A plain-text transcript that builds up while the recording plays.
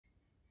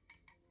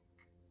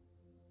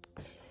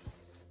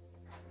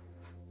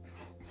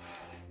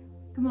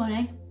Good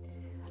morning.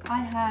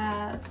 I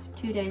have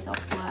 2 days off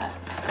work,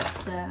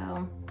 so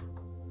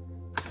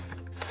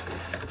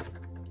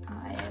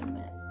I don't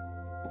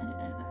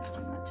know if that's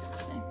too much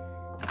actually.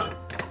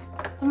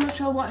 I'm not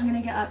sure what I'm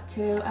gonna get up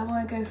to. I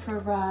want to go for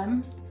a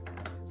run,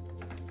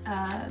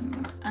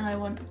 and I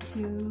want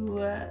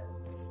to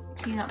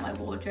clean up my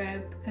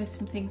wardrobe, post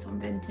some things on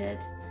Vinted,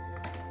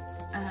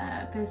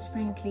 a bit of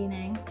spring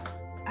cleaning,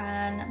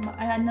 and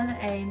another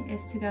aim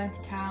is to go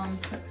into town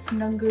to look for some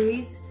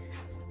dungarees,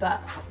 but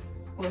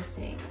we'll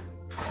see.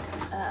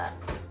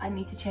 I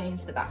need to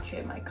change the battery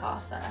in my car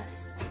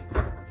first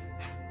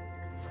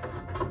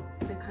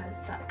because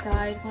that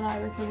died while I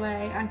was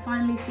away. I'm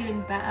finally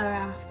feeling better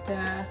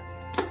after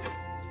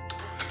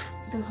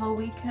the whole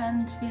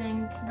weekend,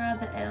 feeling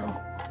rather ill,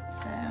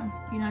 so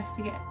it'd be nice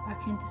to get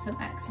back into some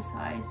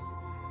exercise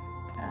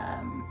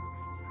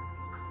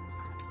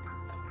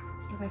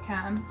if I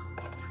can.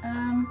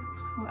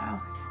 What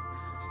else?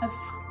 I've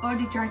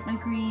already drank my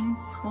greens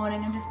this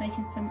morning. I'm just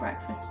making some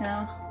breakfast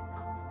now.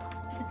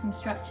 I did some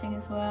stretching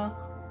as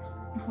well.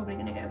 I'm probably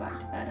gonna go back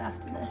to bed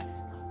after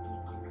this.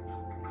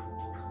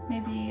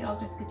 Maybe I'll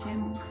go to the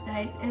gym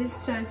today. It is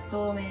so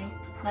stormy,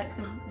 like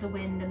the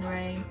wind and the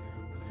rain,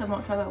 so I'm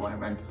not sure if I want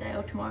to run today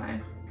or tomorrow.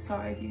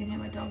 Sorry if you can hear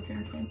my dog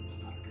drinking.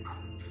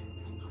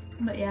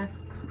 But yeah,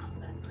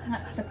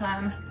 that's the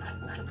plan.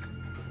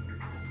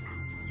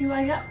 See what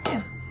I get up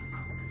to.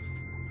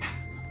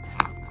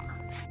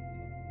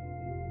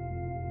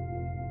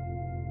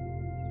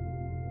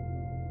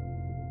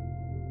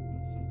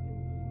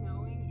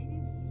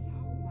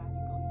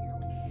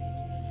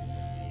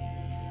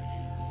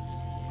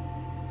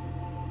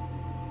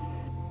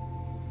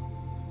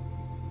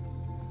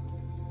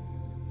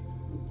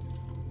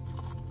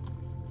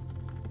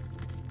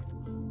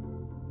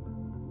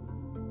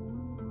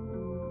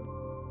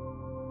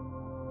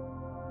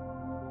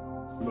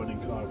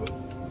 Running car, but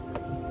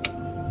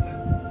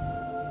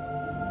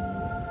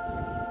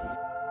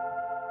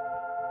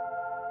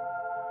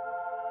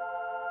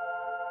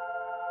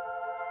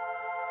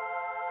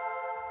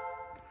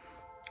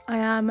I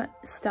am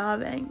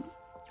starving.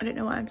 I don't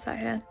know why I'm sat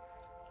here.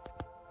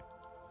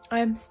 I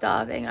am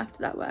starving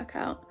after that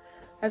workout.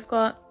 I've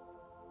got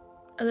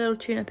a little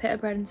tuna pita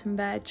bread and some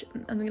veg.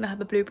 I'm gonna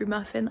have a blueberry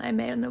muffin that I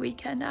made on the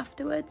weekend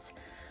afterwards.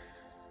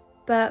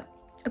 But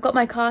I got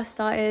my car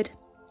started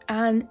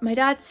and my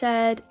dad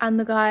said, and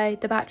the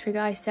battery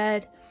guy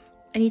said,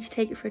 I need to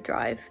take it for a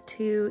drive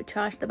to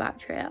charge the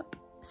battery up.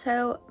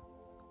 So,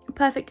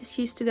 perfect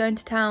excuse to go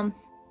into town,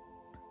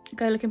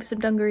 go looking for some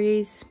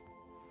dungarees,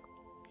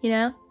 you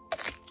know?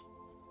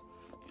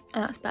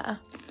 And that's better.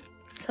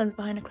 Sun's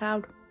behind a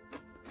cloud.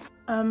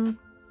 So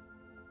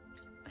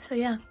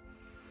yeah,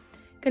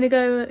 gonna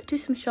go do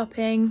some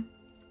shopping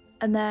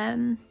and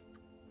then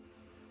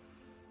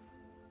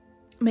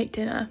make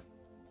dinner.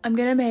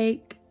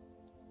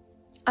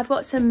 I've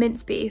got some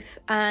minced beef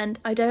and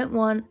I don't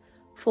want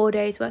 4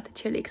 days worth of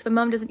chili because my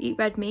mum doesn't eat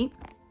red meat.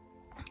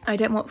 I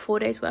don't want 4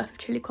 days worth of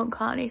chili con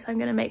carne, so I'm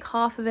gonna make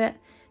half of it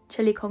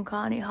chili con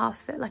carne,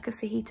 half of it like a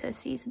fajita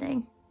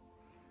seasoning,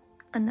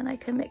 and then I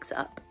can mix it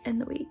up in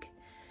the week.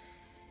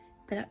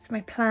 But that's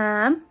my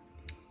plan.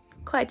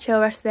 Quite a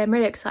chill rest of the day. I'm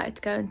really excited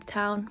to go into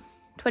town.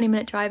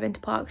 20-minute drive into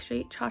Park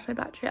Street, charge my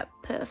battery up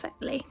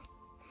perfectly.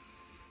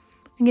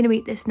 I'm gonna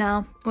eat this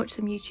now, watch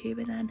some YouTube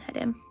and then head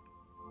in.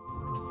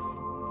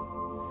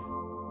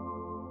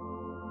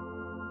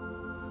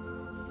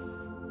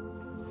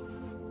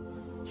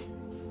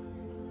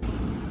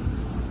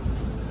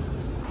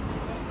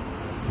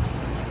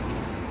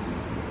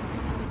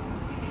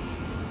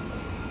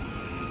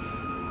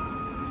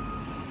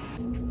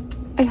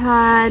 I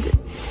had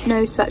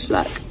no such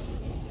luck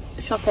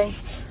shopping.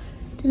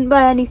 Didn't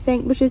buy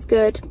anything, which is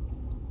good.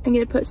 I'm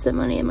gonna put some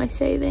money in my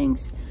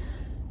savings.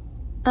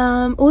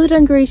 All the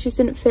dungarees just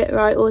didn't fit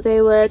right, or they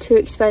were too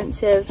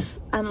expensive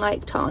and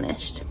like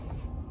tarnished.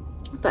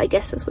 But I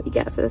guess that's what you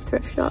get for the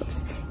thrift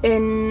shops.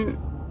 In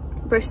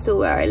Bristol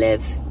where I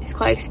live, it's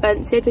quite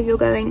expensive if you're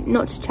going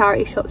not to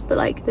charity shops but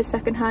like the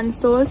second-hand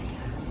stores.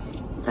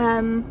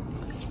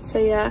 So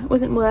yeah, it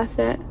wasn't worth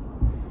it.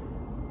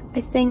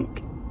 I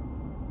think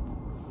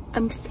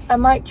I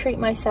might treat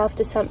myself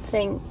to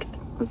something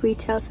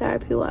retail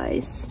therapy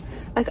wise.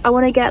 Like I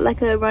want to get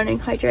like a running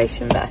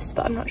hydration vest,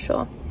 but I'm not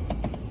sure.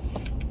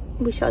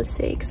 We shall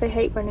see, because I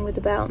hate running with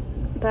the belt.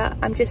 But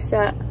I'm just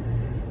at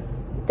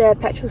the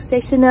petrol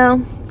station now.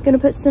 Gonna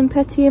put some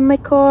petty in my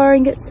car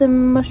and get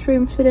some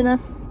mushrooms for dinner,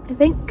 I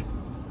think.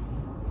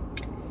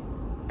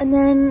 And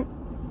then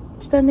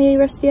spend the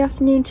rest of the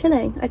afternoon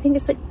chilling. I think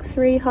it's like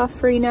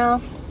 3:30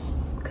 now.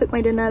 Cook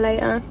my dinner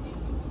later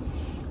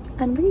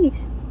and read.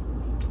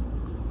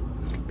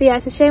 But yeah,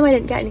 it's a shame I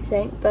didn't get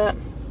anything, but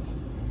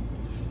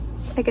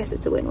I guess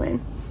it's a win-win.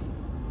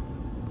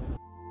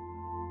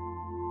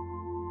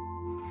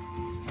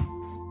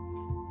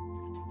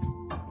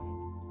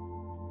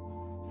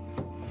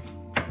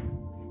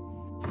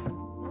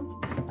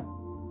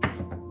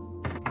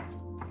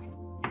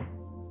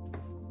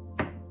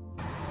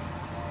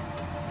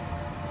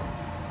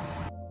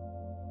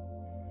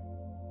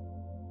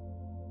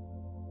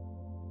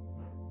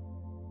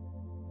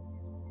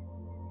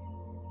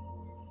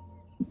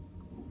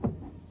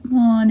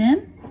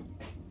 morning,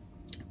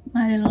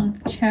 my little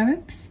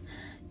cherubs.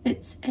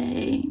 It's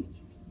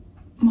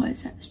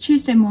it's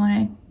Tuesday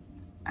morning,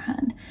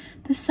 and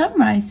the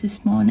sunrise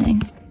this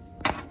morning,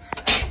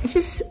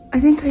 I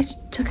think I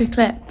took a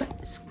clip, but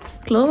it's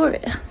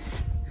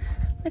glorious.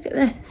 Look at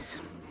this.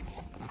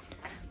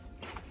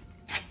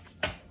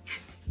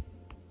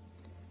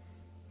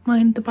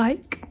 Mind the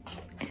bike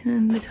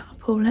in the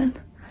tarpaulin.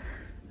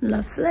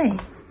 Lovely.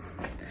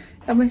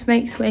 Almost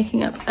makes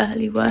waking up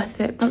early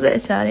worth it. Not that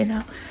it's early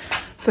now.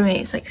 For me,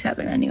 it's like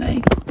 7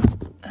 anyway.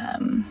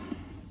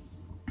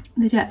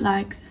 The jet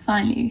lag's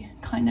finally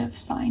kind of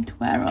starting to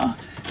wear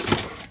off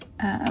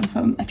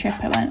from a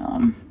trip I went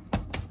on.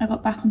 I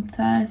got back on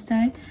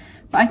Thursday,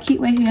 but I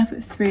keep waking up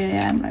at 3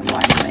 AM, like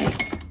wide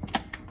awake.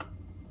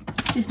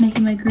 Just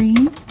making my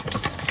green.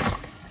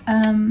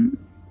 I'm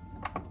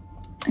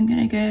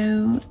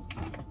gonna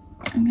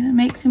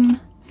make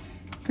some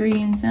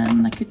greens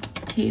and like a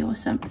tea or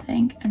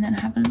something, and then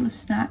have a little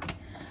snack.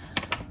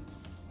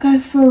 Go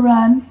for a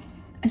run.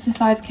 It's a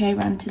 5k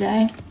run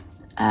today.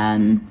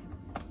 And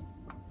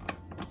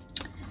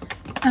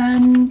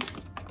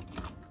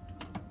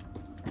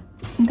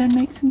then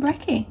make some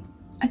brekkie.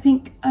 I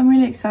think I'm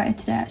really excited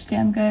today actually.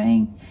 I'm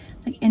going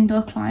like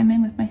indoor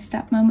climbing with my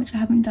stepmom, which I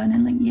haven't done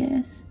in like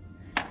years.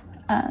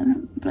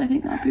 But I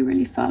think that'll be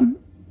really fun.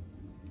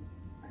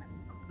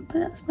 But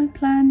that's my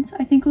plans.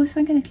 I think also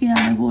I'm going to clean out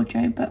my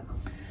wardrobe, but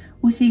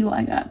we'll see what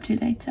I get up to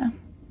later.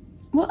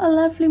 What a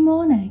lovely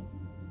morning.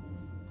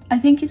 I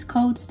think it's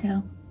cold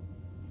still.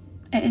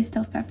 It is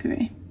still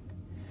February.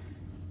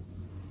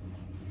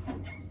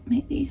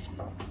 Make these.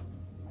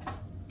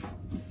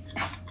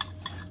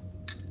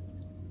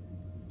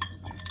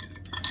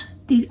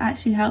 These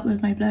actually help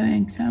with my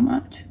blowing so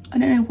much. I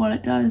don't know what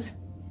it does.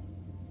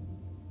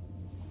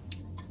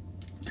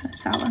 Kind of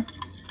sour.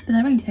 But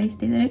they're really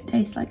tasty. They don't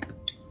taste like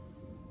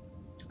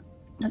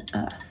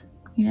earth,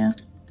 you know?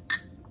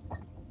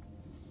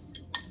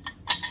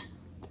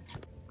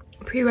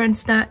 Pre-run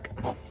snack.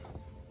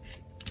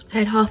 I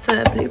had half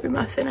a blueberry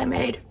muffin I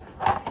made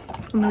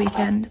on the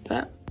weekend,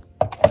 but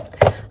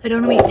I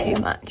don't want to eat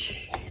too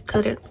much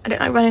because I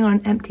don't like running on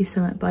an empty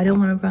stomach, but I don't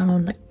want to run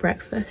on like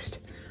breakfast.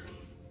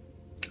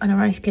 And a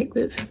rice cake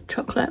with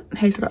chocolate,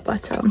 hazelnut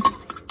butter,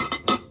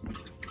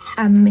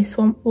 and my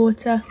swamp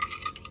water.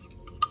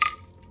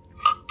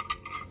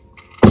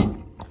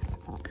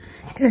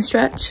 Gonna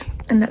stretch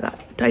and let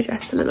that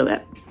digest a little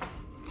bit.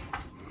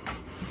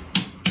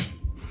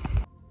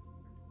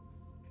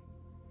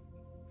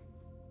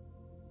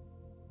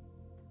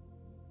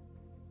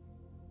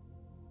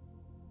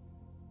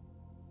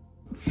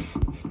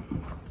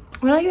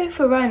 When I go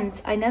for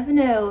runs, I never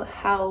know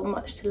how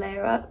much to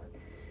layer up.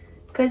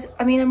 Because,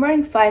 I mean, I'm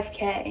running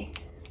 5k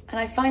and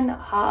I find that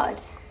hard.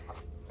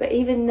 But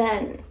even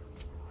then,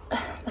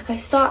 like I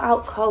start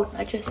out cold and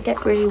I just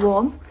get really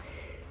warm.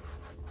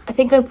 I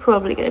think I'm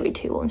probably going to be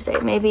too warm today.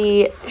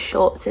 Maybe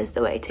shorts is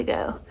the way to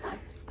go.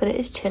 But it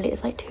is chilly.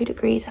 It's like 2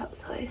 degrees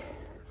outside.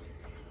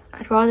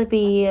 I'd rather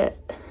be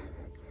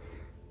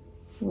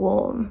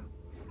warm,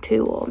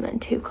 too warm than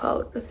too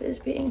cold, because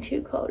being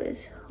too cold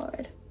is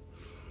horrid.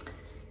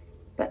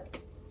 But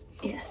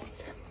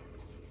yes,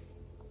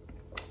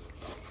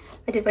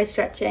 I did my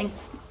stretching.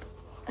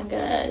 I'm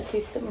gonna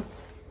do some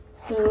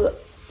little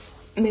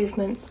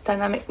movements,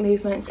 dynamic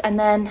movements, and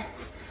then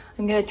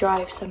I'm gonna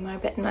drive somewhere a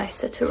bit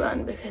nicer to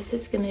run, because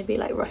it's gonna be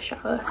like rush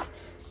hour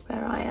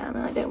where I am,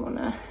 and I don't want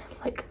to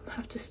like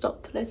have to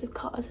stop for loads of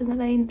cars in the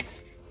lanes.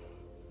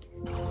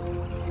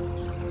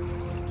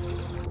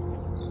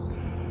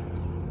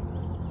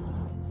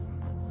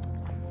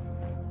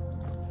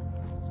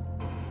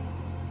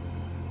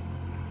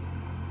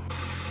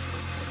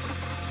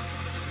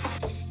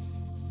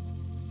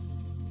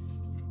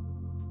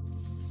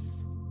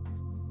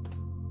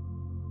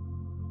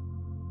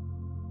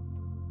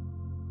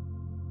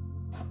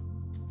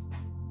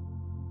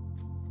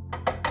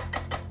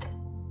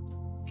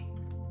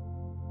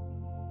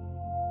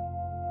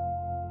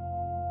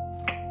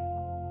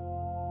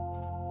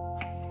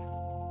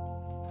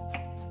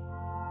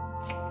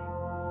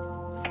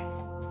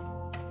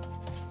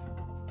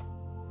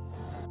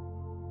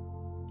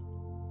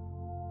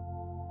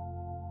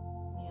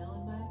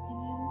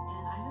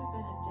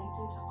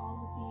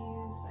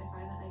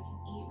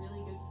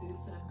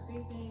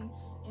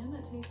 And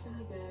that tastes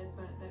really good,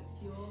 but that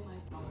fuel my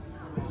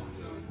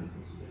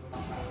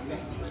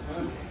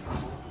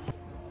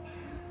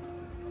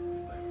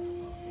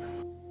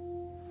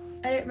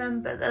I don't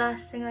remember the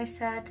last thing I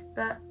said,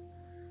 but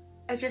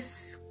I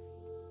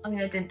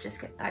didn't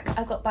just get back.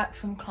 I got back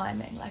from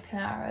climbing like an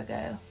hour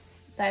ago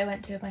that I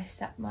went to with my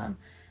stepmom,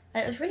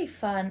 and it was really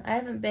fun. I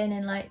haven't been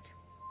in like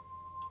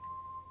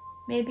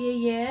maybe a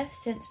year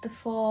since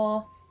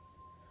before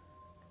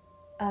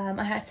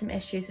I had some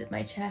issues with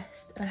my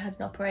chest, and I had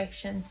an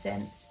operation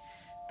since,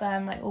 but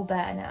I'm like all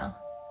better now.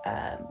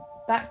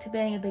 Back to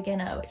being a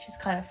beginner, which is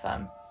kind of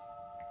fun.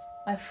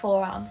 My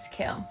forearms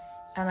kill,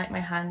 and like my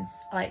hands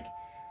are like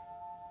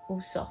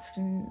all soft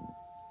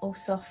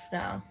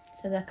now,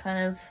 so they're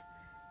kind of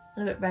a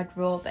little bit red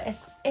raw, but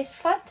it's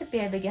fun to be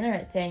a beginner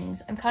at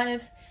things.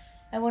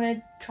 I want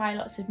to try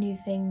lots of new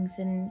things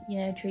and, you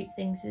know, treat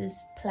things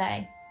as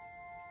play.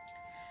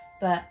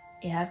 But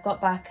yeah, I've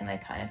got back and I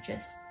kind of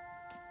just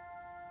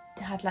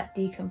had like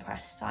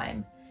decompress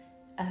time.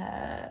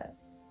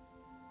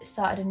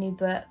 Started a new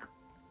book.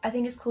 I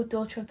think it's called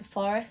Daughter of the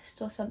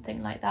Forest or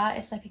something like that.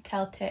 It's like a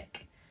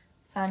Celtic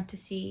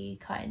fantasy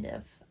kind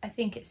of, I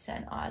think it's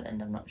set in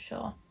Ireland, I'm not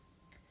sure.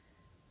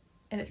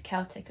 If it's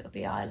Celtic, it'll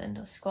be Ireland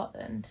or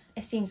Scotland.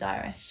 It seems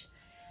Irish.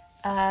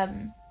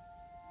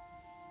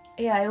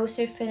 Yeah, I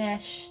also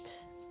finished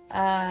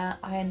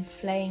Iron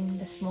Flame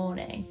this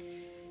morning,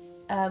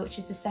 which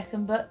is the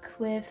second book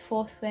with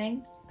Fourth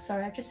Wing.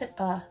 Sorry, I've just said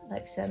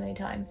like so many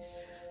times.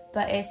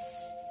 But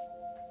it's,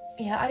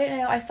 yeah, I don't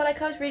know, I felt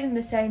like I was reading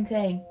the same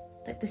thing.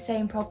 Like the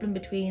same problem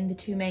between the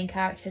two main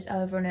characters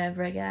over and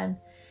over again.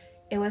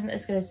 It wasn't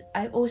as good as,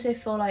 I also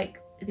feel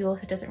like the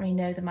author doesn't really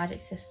know the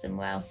magic system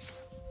well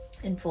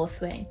in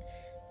Fourth Wing.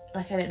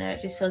 Like, I don't know,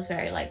 it just feels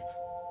very like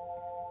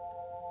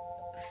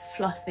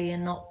fluffy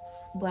and not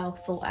well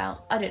thought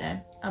out. I don't know,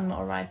 I'm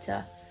not a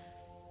writer,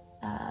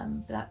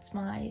 but that's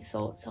my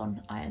thoughts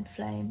on Iron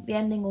Flame. The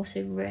ending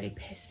also really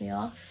pissed me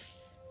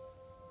off,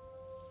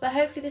 but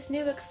hopefully this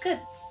new book's good.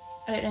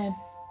 I don't know,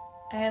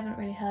 I haven't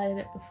really heard of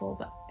it before,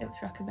 but it was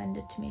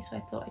recommended to me, so I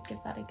thought I'd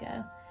give that a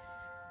go.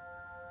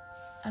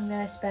 I'm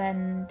gonna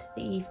spend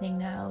the evening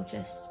now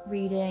just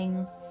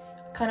reading.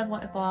 I kind of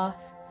want a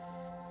bath,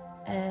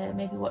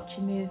 maybe watch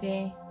a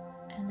movie,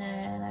 and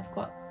then I've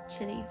got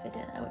chili for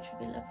dinner, which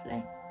would be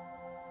lovely.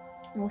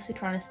 I'm also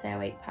trying to stay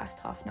awake past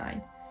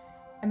 9:30.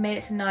 I made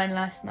it to 9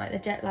 last night. The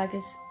jet lag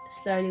is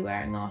slowly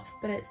wearing off,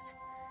 but it's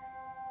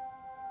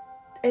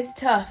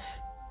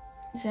tough.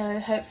 So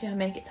hopefully I'll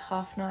make it to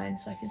 9:30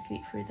 so I can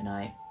sleep through the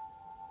night.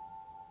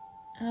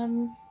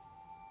 But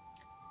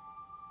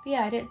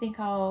yeah, I don't think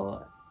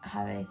I'll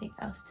have anything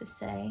else to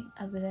say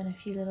other than a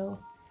few little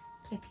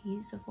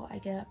clippies of what I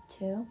get up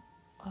to,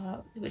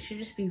 which should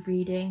just be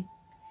reading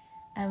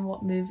and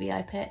what movie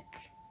I pick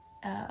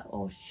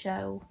or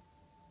show.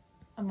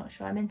 I'm not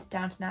sure. I'm into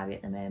Downton Abbey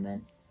at the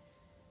moment,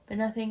 but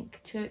nothing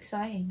too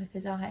exciting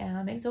because I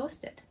am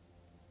exhausted.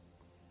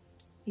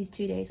 These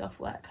 2 days off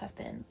work have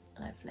been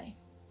lovely.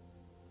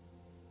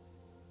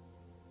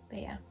 But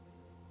yeah,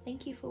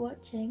 thank you for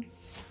watching.